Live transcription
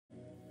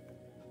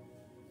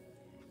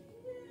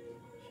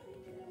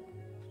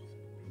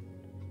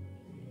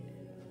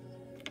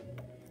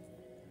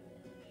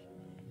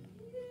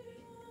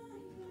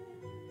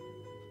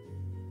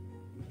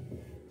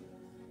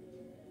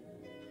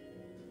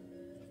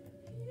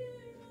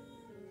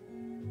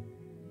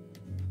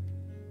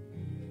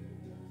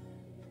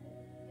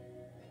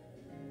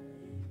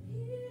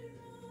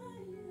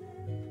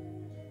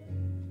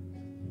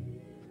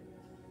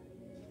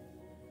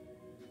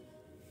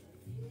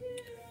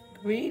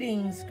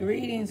Greetings,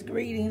 greetings,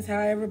 greetings. How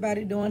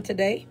everybody doing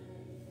today?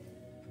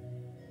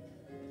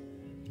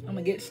 I'm going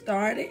to get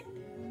started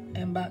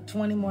in about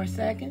 20 more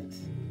seconds.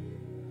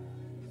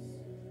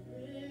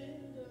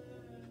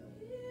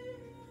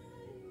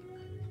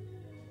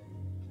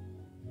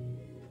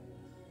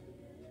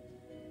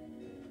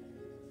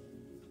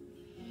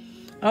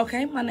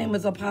 Okay, my name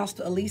is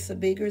Apostle Elisa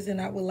Biggers,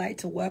 and I would like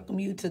to welcome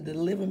you to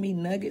Deliver Me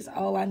Nuggets.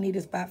 All I need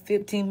is about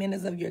 15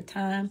 minutes of your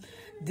time.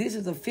 This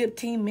is a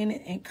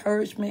 15-minute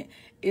encouragement.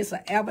 It's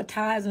an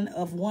advertising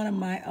of one of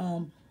my,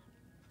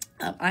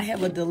 I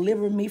have a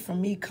Deliver Me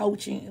From Me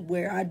coaching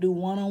where I do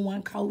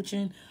one-on-one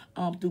coaching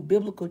through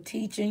biblical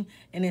teaching.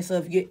 And then so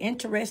if you're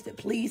interested,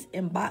 please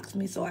inbox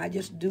me. So I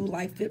just do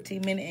like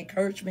 15-minute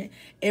encouragement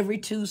every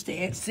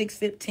Tuesday at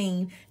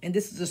 6:15. And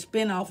this is a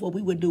spinoff where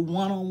we would do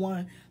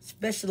one-on-one,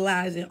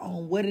 specializing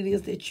on what it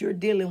is that you're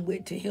dealing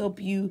with to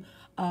help you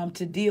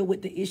to deal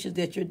with the issues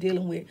that you're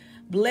dealing with.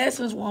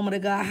 Blessings, woman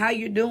of God. How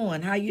you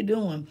doing? How you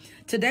doing?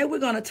 Today we're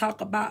going to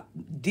talk about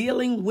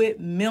dealing with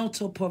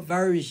mental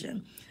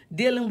perversion.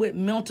 Dealing with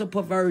mental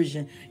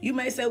perversion. You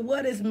may say,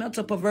 what is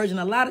mental perversion?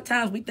 A lot of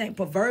times we think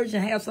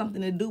perversion has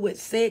something to do with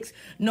sex.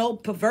 No,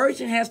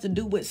 perversion has to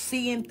do with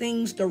seeing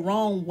things the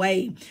wrong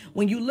way.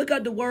 When you look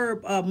at the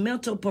word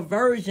mental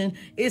perversion,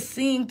 it's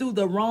seeing through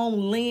the wrong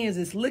lens.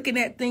 It's looking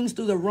at things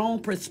through the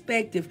wrong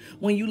perspective.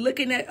 When you're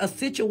looking at a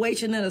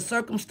situation and a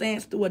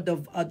circumstance through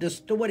a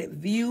distorted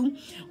view,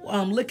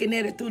 looking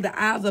at it through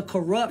the eyes of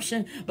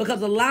corruption,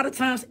 because a lot of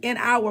times in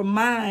our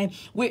mind,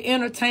 we're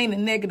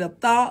entertaining negative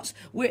thoughts.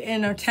 We're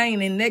entertaining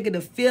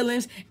negative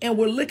feelings, and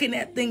we're looking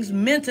at things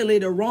mentally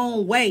the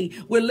wrong way.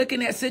 We're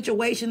looking at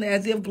situations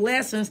as if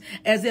blessings,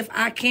 as if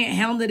I can't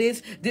handle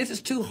this. This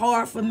is too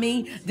hard for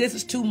me. This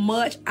is too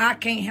much. I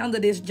can't handle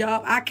this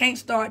job. I can't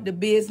start the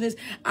business.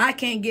 I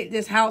can't get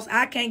this house.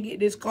 I can't get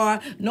this car.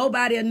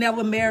 Nobody will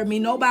never marry me.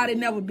 Nobody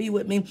will never be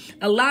with me.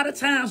 A lot of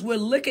times we're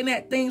looking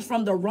at things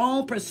from the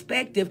wrong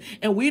perspective,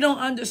 and we don't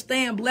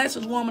understand,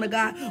 blessings, woman of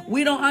God.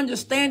 We don't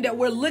understand that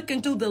we're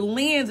looking through the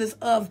lenses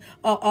of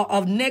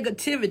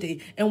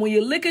negativity. And when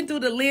you're looking through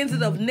the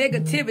lenses of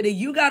negativity,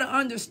 you got to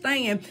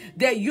understand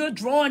that you're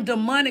drawing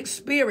demonic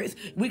spirits.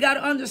 We got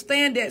to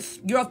understand that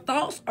your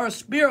thoughts are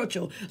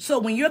spiritual. So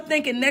when you're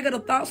thinking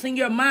negative thoughts in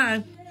your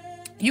mind,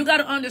 you got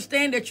to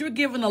understand that you're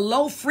giving a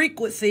low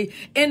frequency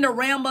in the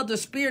realm of the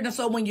spirit. And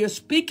so when you're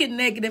speaking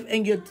negative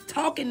and you're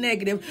talking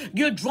negative,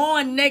 you're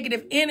drawing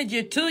negative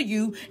energy to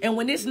you. And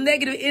when this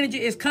negative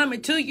energy is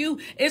coming to you,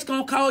 it's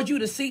going to cause you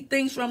to see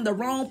things from the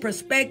wrong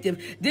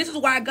perspective. This is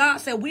why God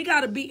said we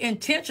got to be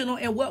intentional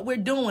in what we're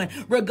doing.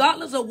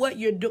 Regardless of what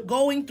you're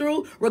going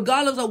through,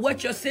 regardless of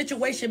what your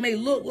situation may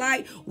look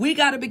like, we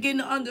got to begin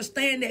to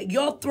understand that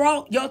your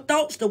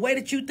thoughts, the way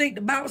that you think,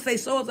 the Bible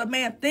says, so is a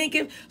man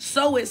thinketh,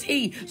 so is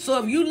he.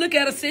 So if you look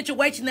at a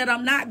situation that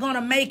I'm not going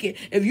to make it,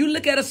 if you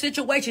look at a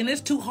situation,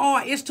 it's too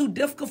hard, it's too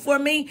difficult for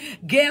me,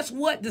 guess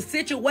what? The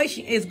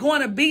situation is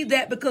going to be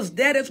that, because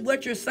that is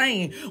what you're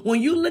saying.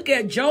 When you look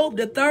at Job,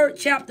 the 3rd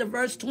chapter,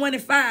 verse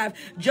 25,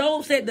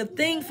 Job said, the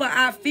thing for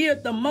I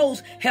feared the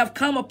most have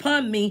come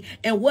upon me,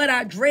 and what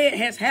I dread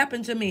has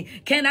happened to me.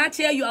 Can I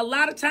tell you, a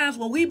lot of times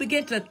when we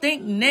begin to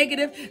think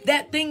negative,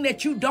 that thing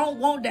that you don't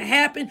want to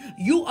happen,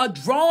 you are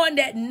drawing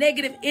that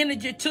negative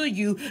energy to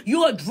you.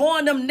 You are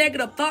drawing them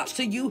negative thoughts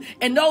to you,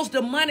 and those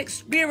demonic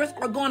spirits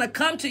are going to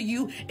come to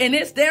you, and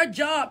it's their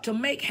job to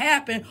make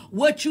happen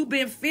what you've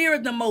been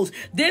fearing the most.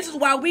 This is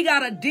why we got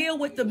to deal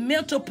with the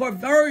mental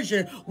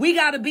perversion. We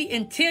got to be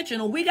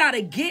intentional. We got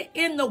to get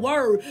in the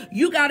word.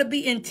 You got to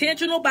be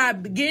intentional by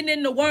getting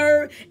in the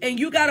word, and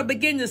you got to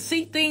begin to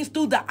see things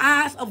through the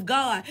eyes of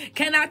God.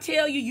 Can I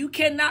tell you, you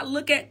cannot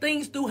look at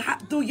things through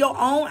your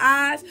own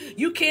eyes.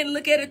 You can't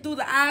look at it through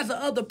the eyes of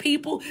other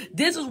people.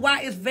 This is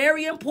why it's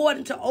very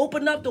important to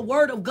open up the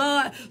word of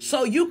God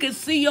so you can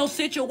see your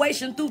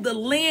situation through the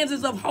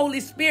lenses of Holy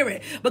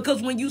Spirit.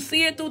 Because when you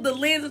see it through the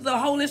lenses of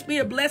Holy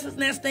Spirit, blessings,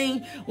 next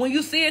thing, when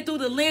you see it through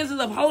the lenses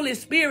of Holy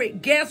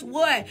Spirit, guess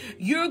what?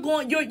 You're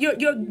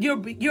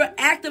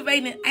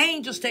activating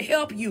angels to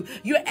help you.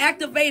 You're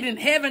activating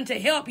heaven to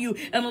help you.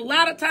 And a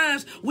lot of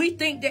times we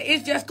think that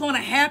it's just going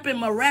to happen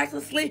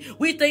miraculously.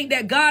 We think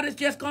that God is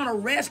just going to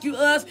rescue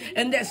us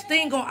and that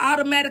thing going to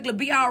automatically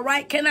be all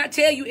right. Can I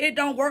tell you, it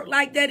don't work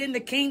like that in the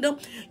kingdom.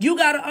 You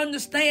got to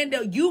understand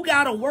that you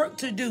got a work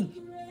to do.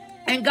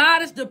 And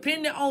God is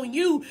dependent on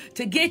you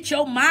to get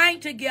your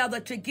mind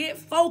together, to get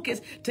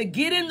focused, to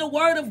get in the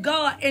word of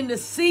God and to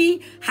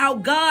see how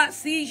God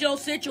sees your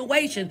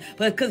situation.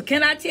 Because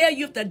can I tell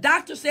you, if the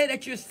doctor said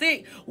that you're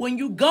sick, when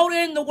you go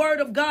in the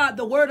word of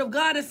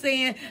God is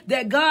saying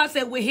that God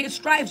said with his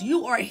stripes,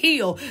 you are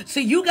healed. So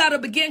you got to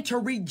begin to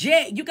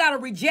reject. You got to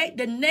reject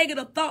the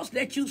negative thoughts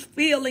that you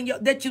feel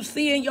that you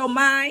see in your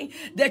mind,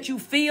 that you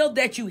feel,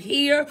 that you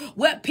hear,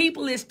 what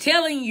people is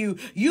telling you.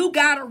 You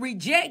got to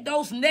reject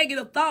those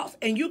negative thoughts thoughts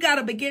and you got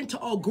to begin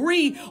to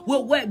agree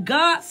with what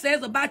God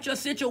says about your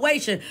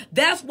situation.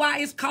 That's why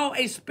it's called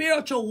a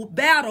spiritual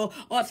battle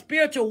or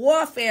spiritual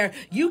warfare.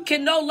 You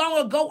can no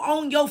longer go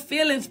on your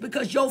feelings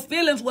because your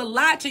feelings will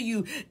lie to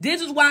you.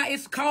 This is why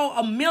it's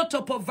called a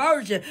mental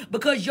perversion,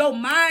 because your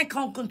mind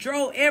can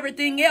control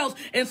everything else.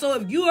 And so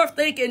if you are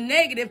thinking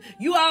negative,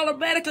 you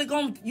automatically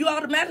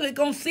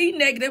gonna see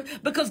negative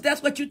because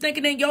that's what you're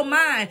thinking in your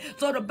mind.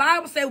 So the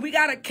Bible says we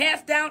got to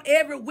cast down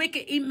every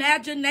wicked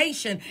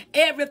imagination,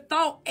 every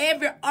thought,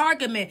 every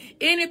argument,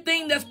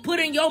 anything that's put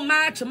in your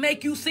mind to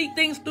make you see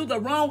things through the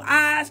wrong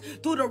eyes,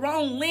 through the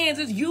wrong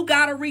lenses. You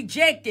got to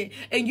reject it.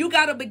 And you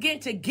got to begin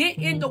to get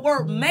in the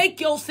word. Make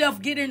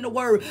yourself get in the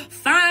word.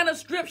 Find a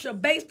scripture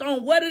based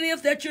on what it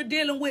is that you're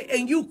dealing with,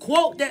 and you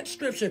quote that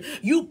scripture.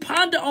 You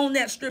ponder on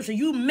that scripture.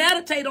 You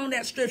meditate on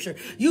that scripture.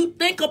 You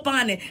think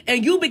upon it,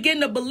 and you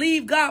begin to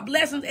believe God.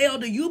 Blessings,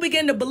 elder. You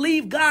begin to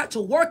believe God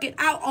to work it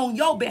out on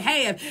your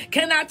behalf.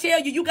 Can I tell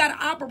you, you got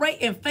to operate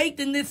in faith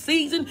in this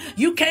season.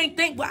 You can't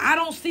think, well, I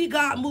don't see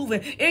God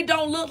moving. It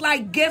don't look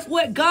like, guess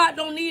what? God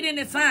don't need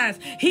any signs.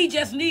 He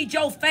just needs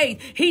your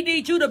faith. He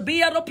needs you to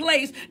be at a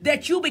place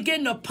that you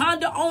begin to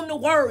ponder on the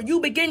word. You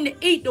begin to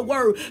eat the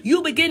word.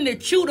 You begin to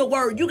chew the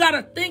word. You got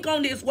to think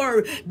on this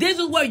word. This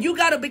is where you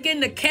got to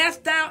begin to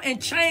cast down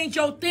and change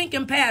your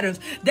thinking patterns.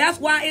 That's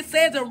why it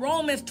says in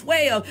Romans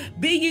 12,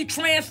 be ye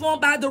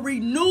transformed by the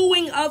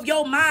renewing of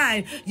your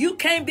mind. You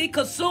can't be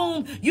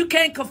consumed. You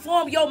can't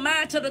conform your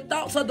mind to the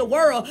thoughts of the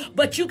world,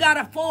 but you got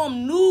to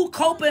form new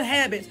coping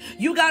habits.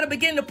 You got to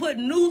begin to put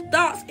new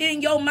thoughts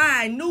in your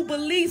mind, new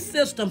belief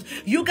systems.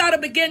 You got to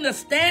begin to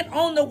stand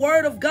on the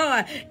word of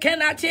God.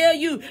 Can I tell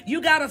you,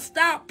 you got to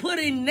stop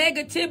putting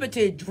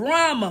negativity,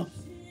 drama,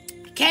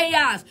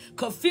 chaos,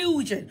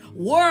 confusion,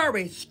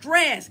 worry,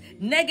 stress,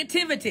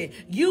 negativity.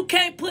 You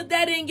can't put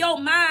that in your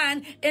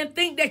mind and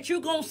think that you're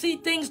going to see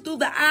things through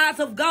the eyes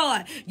of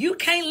God. You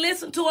can't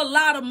listen to a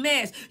lot of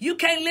mess. You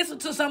can't listen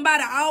to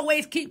somebody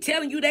always keep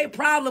telling you their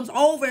problems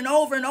over and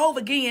over and over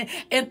again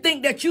and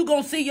think that you're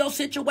going to see your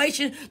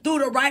situation through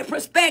the right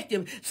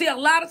perspective. See, a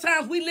lot of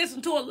times we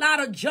listen to a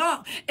lot of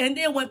junk, and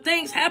then when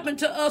things happen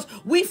to us,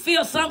 we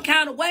feel some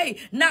kind of way,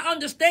 not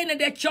understanding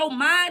that your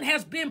mind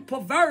has been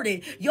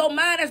perverted. Your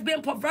mind has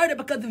been perverted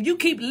because if you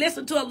keep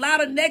listening to a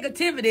lot of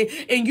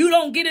negativity and you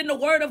don't get in the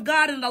word of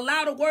God and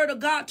allow the word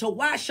of God to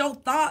wash your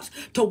thoughts,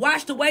 to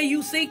wash the way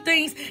you see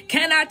things,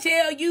 can I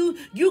tell you,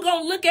 you're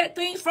going to look at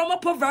things from a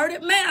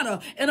perverted manner.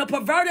 And a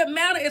perverted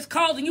manner is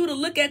causing you to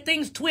look at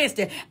things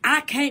twisted.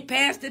 I can't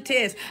pass the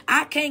test.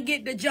 I can't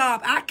get the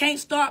job. I can't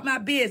start my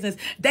business.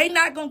 They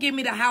not going to give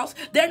me the house.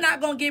 They're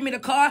not going to give me the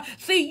car.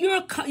 See,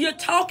 you're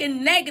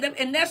talking negative,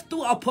 and that's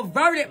through a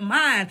perverted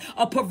mind.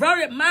 A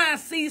perverted mind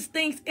sees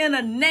things in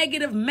a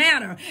negative manner.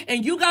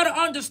 And you got to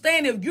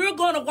understand, if you're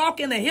going to walk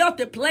in a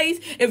healthy place,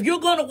 if you're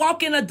going to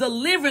walk in a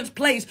deliverance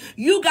place,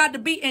 you got to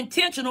be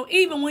intentional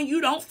even when you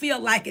don't feel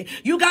like it.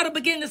 You got to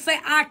begin to say,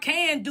 I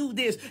can do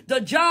this.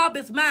 The job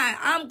is mine.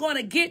 I'm going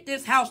to get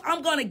this house.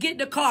 I'm going to get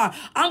the car.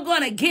 I'm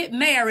going to get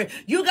married.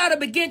 You got to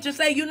begin to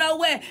say, you know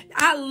what?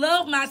 I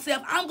love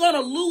myself. I'm going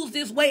to lose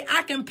this weight.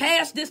 I can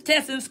pass this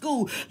test in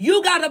school.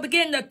 You got to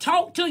begin to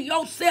talk to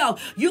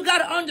yourself. You got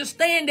to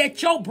understand that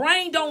your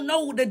brain don't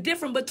know the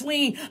difference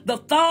between the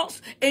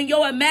thoughts and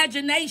your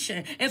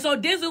imagination. And so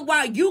this is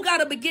why you got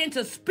to begin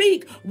to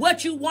speak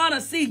what you want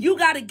to see. You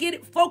got to get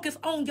it focused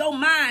on your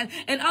mind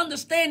and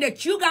understand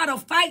that you got to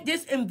fight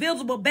this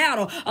invisible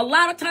battle. A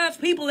lot of times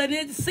people in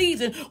this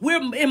season,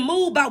 we're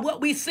moved by what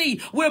we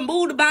see. We're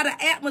moved by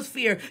the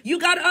atmosphere. You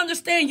got to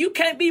understand you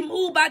can't be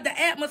moved by the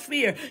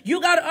atmosphere.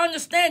 You got to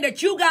understand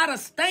that you got to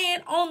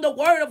stand on the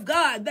word of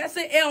God. That's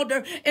it,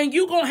 elder. And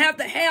you're going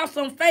to have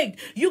some faith.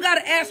 You got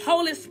to ask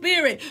Holy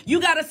Spirit.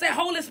 You got to say,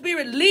 Holy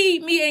Spirit,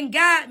 lead me and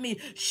guide me.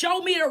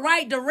 Show me the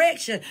right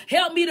direction.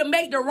 Help me to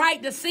make the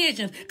right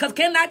decisions. Because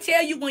can I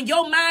tell you, when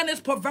your mind is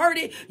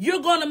perverted,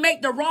 you're going to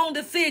make the wrong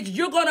decisions.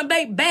 You're going to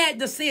make bad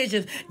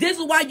decisions. This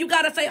is why you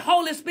got to say,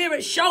 Holy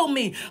Spirit, show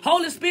me.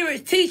 Holy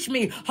Spirit, teach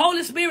me.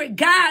 Holy Spirit,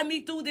 guide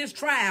me through this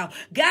trial.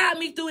 Guide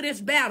me through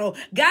this battle.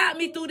 Guide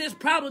me through this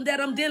problem that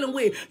I'm dealing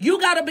with. You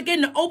got to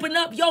begin to open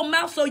up your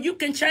mouth so you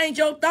can change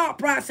your thought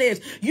process.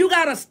 You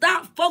got to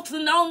stop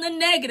focusing on the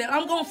negative.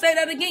 I'm going to say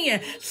that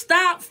again.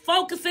 Stop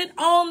focusing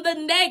on the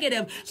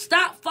negative.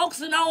 Stop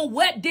focusing on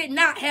what did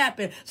not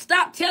happen.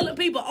 Stop telling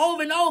people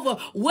over and over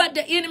what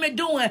the enemy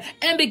doing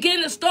and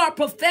begin to start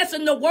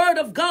professing the word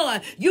of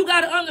God. You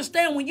got to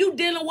understand, when you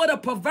dealing with a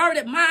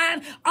perverted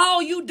mind,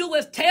 all you do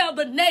is tell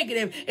the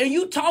negative, and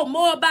you talk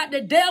more about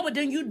the devil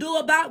than you do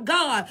about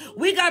God.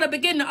 We got to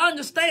begin to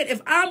understand,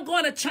 if I'm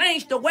going to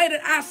change the way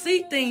that I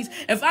see things,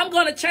 if I'm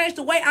going to change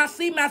the way I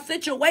see my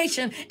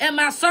situation and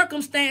my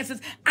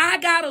circumstances, I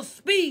got to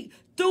speak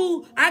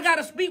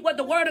what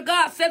the word of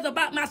God says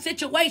about my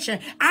situation.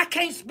 I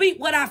can't speak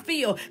what I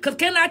feel. Because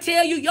can I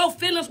tell you, your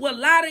feelings will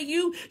lie to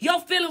you. Your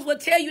feelings will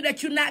tell you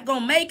that you're not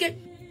going to make it.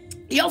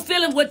 Your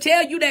feelings will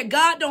tell you that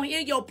God don't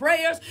hear your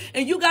prayers.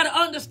 And you got to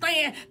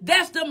understand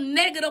that's them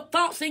negative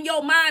thoughts in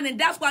your mind. And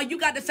that's why you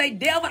got to say,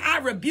 devil, I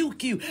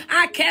rebuke you.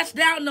 I cast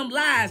down them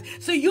lies.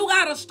 So you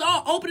got to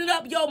start opening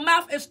up your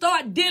mouth and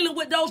start dealing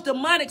with those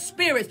demonic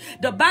spirits.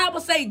 The Bible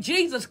say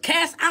Jesus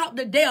cast out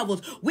the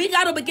devils. We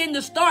got to begin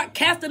to start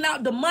casting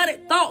out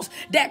demonic thoughts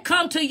that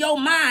come to your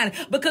mind.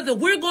 Because if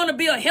we're going to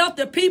be a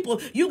healthy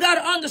people, you got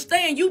to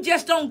understand you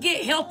just don't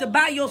get healthy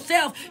by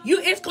yourself.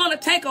 It's going to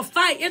take a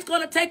fight. It's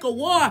going to take a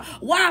war.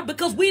 Why?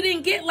 Because we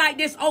didn't get like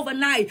this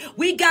overnight.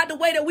 We got the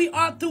way that we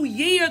are through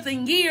years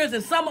and years,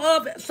 and some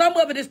of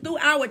it is through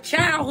our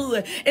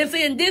childhood. And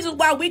saying this is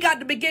why we got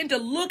to begin to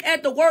look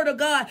at the word of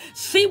God,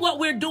 see what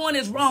we're doing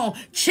is wrong,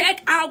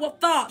 check our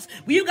thoughts.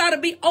 You got to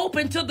be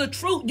open to the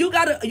truth. You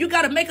got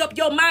to make up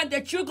your mind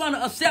that you're going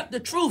to accept the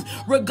truth,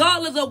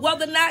 regardless of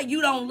whether or not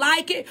you don't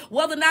like it,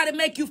 whether or not it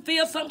make you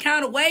feel some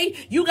kind of way.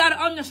 You got to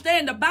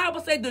understand the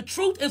Bible says the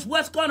truth is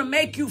what's going to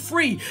make you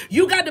free.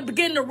 You got to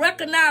begin to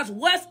recognize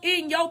what's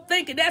in your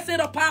thinking. That's it,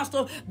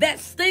 Apostle. That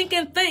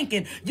stinking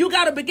thinking. You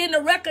got to begin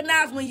to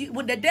recognize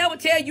when the devil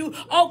tell you,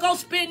 oh, go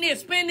spend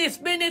this,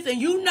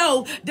 and you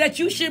know that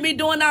you should be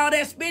doing all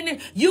that spending.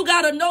 You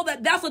got to know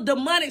that that's a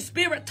demonic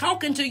spirit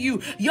talking to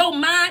you. Your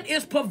mind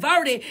is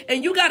perverted,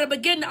 and you got to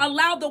begin to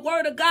allow the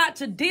word of God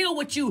to deal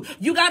with you.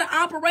 You got to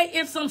operate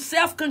in some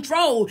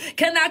self-control.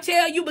 Can I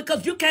tell you,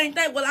 because you can't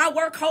think, well, I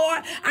work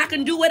hard, I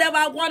can do whatever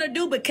I want to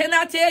do, but can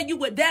I tell you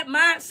with that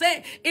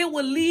mindset, it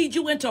will lead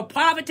you into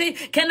poverty?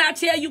 Can I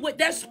tell you with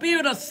that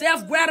spirit of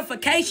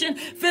self-gratification,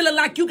 feeling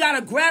like you got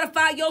to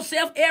gratify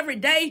yourself every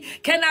day?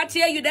 Can I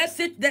tell you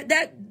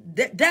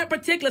that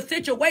particular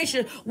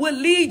situation will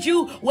lead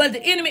you where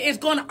the enemy is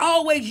going to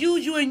always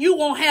use you and you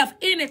won't have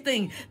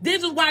anything.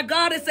 This is why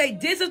God is saying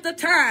this is the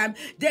time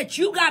that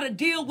you got to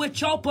deal with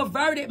your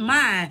perverted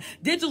mind.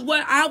 This is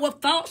where our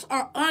thoughts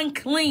are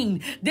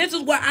unclean. This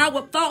is where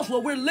our thoughts,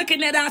 where we're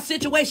looking at our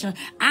situation,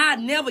 I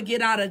never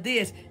get out of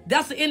this.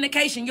 That's an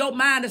indication your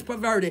mind is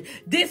perverted.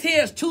 This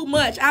here is too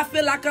much. I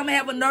feel like I'm going to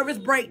have a nervous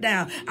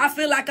breakdown. I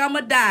feel like I'm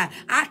going to die.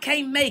 I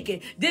can't make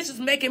it. This is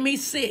making me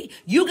sick.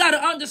 You got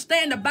to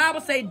understand the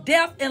Bible say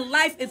death and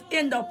life is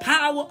in the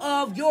power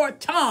of your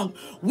tongue.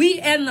 We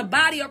in the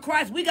body of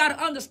Christ, we got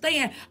to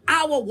understand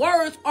our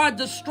words are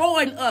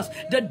destroying us.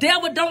 The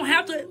devil don't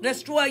have to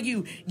destroy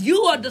you.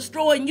 You are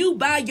destroying you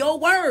by your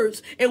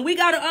words. And we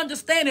got to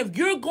understand if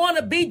you're going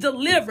to be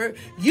delivered,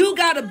 you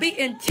got to be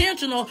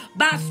intentional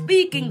by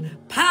speaking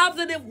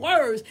positive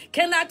words.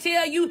 Can I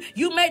tell you,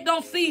 you may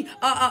don't see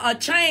a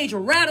change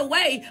right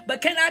away,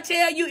 but can I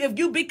tell you, if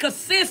you be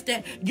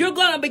consistent, you're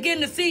going to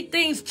begin to see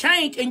things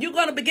change, and you're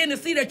going to begin to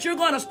see that you're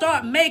going to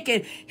start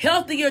making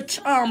healthier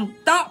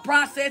thought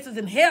processes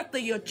and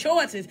healthier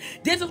choices.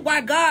 This is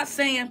why God's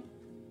saying,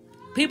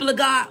 people of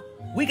God,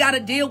 we got to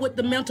deal with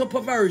the mental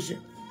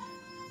perversion.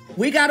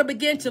 We got to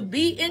begin to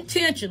be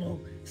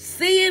intentional,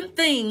 seeing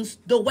things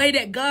the way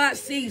that God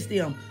sees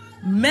them.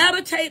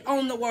 Meditate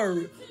on the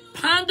word.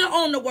 Ponder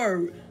on the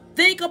word.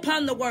 Think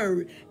upon the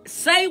word.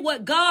 Say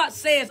what God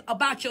says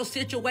about your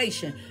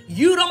situation.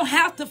 You don't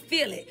have to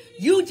feel it.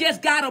 You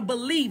just got to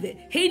believe it.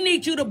 He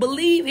needs you to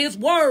believe his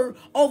word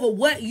over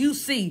what you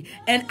see.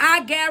 And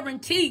I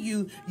guarantee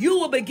you, you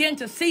will begin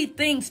to see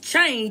things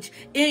change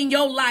in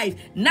your life.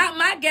 Not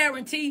my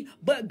guarantee,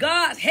 but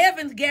God's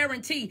heaven's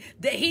guarantee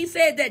that he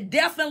said that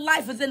death and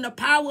life is in the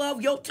power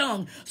of your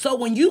tongue. So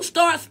when you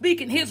start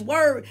speaking his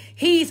word,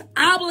 he's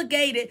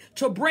obligated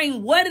to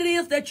bring what it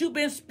is that you've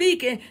been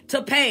speaking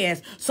to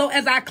pass. So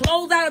as I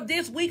close out of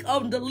this week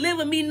of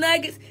Deliver Me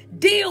Nuggets,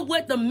 deal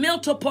with the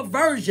mental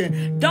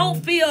perversion.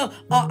 Don't feel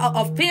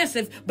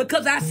offensive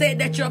because I said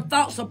that your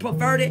thoughts are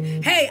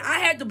perverted. Hey, I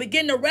had to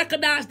begin to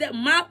recognize that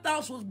my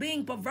thoughts was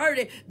being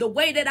perverted, the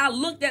way that I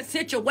looked at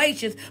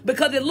situations,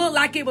 because it looked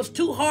like it was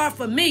too hard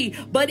for me,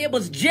 but it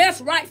was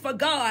just right for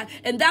God.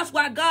 And that's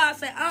why God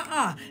said,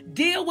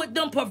 deal with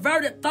them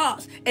perverted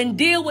thoughts and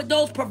deal with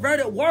those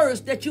perverted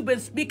words that you've been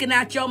speaking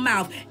out your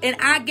mouth. And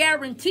I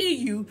guarantee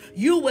you,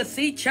 you will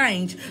see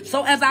change.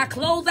 So as I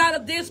close out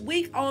of this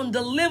week on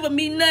Deliver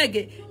Me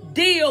Nugget,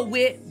 deal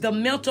with the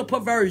mental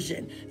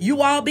perversion.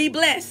 You all be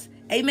blessed.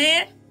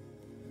 Amen.